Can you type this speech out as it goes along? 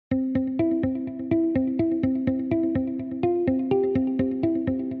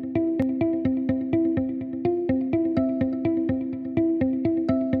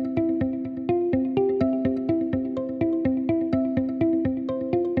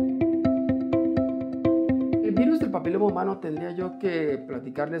El virus del papiloma humano tendría yo que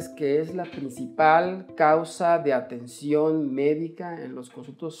platicarles que es la principal causa de atención médica en los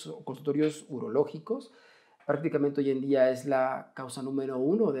consultorios urológicos. Prácticamente hoy en día es la causa número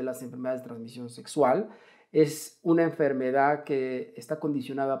 1 de las enfermedades de transmisión sexual. Es una enfermedad que está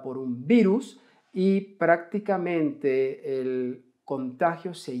condicionada por un virus y prácticamente el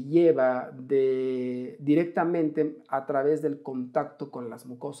contagio se lleva directamente a través del contacto con las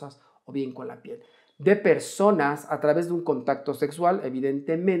mucosas o bien con la piel de personas a través de un contacto sexual,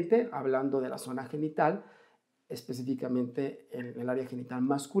 evidentemente, hablando de la zona genital, específicamente en el área genital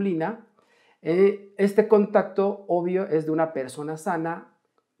masculina. Este contacto, obvio, es de una persona sana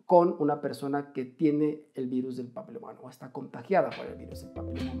con una persona que tiene el virus del papiloma humano o está contagiada por el virus del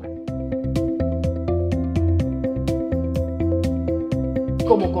papiloma humano.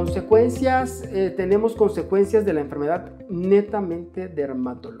 Como consecuencias, tenemos consecuencias de la enfermedad netamente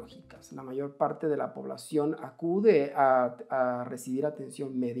dermatológicas. La mayor parte de la población acude a recibir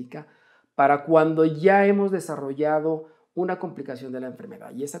atención médica para cuando ya hemos desarrollado una complicación de la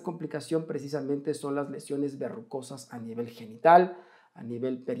enfermedad. Y esa complicación precisamente son las lesiones verrucosas a nivel genital, a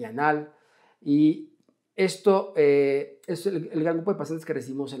nivel perianal. Y esto es el gran grupo de pacientes que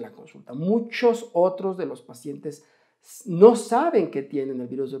recibimos en la consulta. Muchos otros de los pacientes no saben que tienen el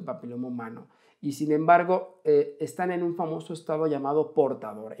virus del papiloma humano y sin embargo están en un famoso estado llamado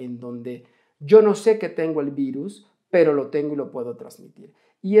portador, en donde yo no sé que tengo el virus, pero lo tengo y lo puedo transmitir.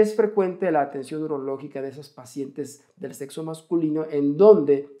 Y es frecuente la atención urológica de esos pacientes del sexo masculino en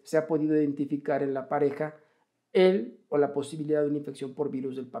donde se ha podido identificar en la pareja el o la posibilidad de una infección por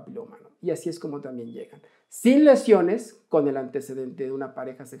virus del papiloma humano. Y así es como también llegan. Sin lesiones, con el antecedente de una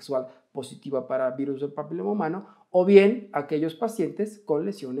pareja sexual positiva para virus del papiloma humano, o bien aquellos pacientes con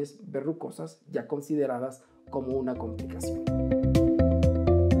lesiones verrucosas ya consideradas como una complicación.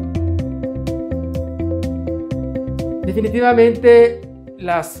 Definitivamente,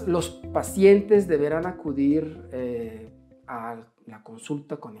 los pacientes deberán acudir a la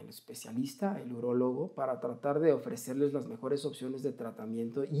consulta con el especialista, el urólogo, para tratar de ofrecerles las mejores opciones de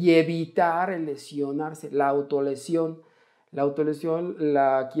tratamiento y evitar el lesionarse. La autolesión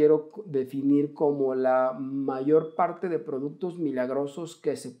la quiero definir como la mayor parte de productos milagrosos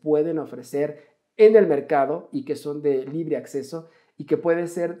que se pueden ofrecer en el mercado y que son de libre acceso y que puede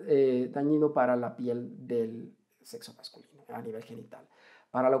ser dañino para la piel del sexo masculino a nivel genital.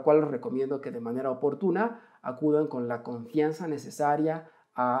 Para lo cual les recomiendo que de manera oportuna acudan con la confianza necesaria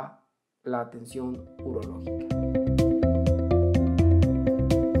a la atención urológica.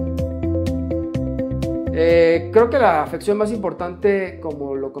 Creo que la afección más importante,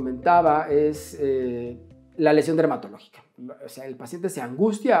 como lo comentaba, es la lesión dermatológica. O sea, el paciente se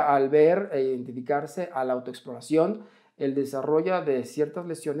angustia al ver e identificarse a la autoexploración, el desarrollo de ciertas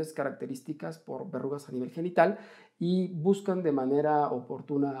lesiones características por verrugas a nivel genital y buscan de manera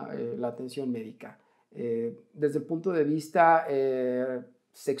oportuna la atención médica. Desde el punto de vista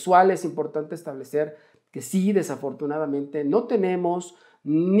sexual es importante establecer que sí, desafortunadamente, no tenemos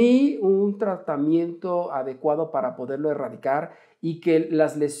ni un tratamiento adecuado para poderlo erradicar y que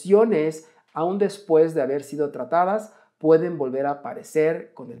las lesiones, aún después de haber sido tratadas, pueden volver a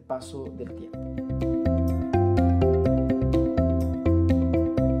aparecer con el paso del tiempo.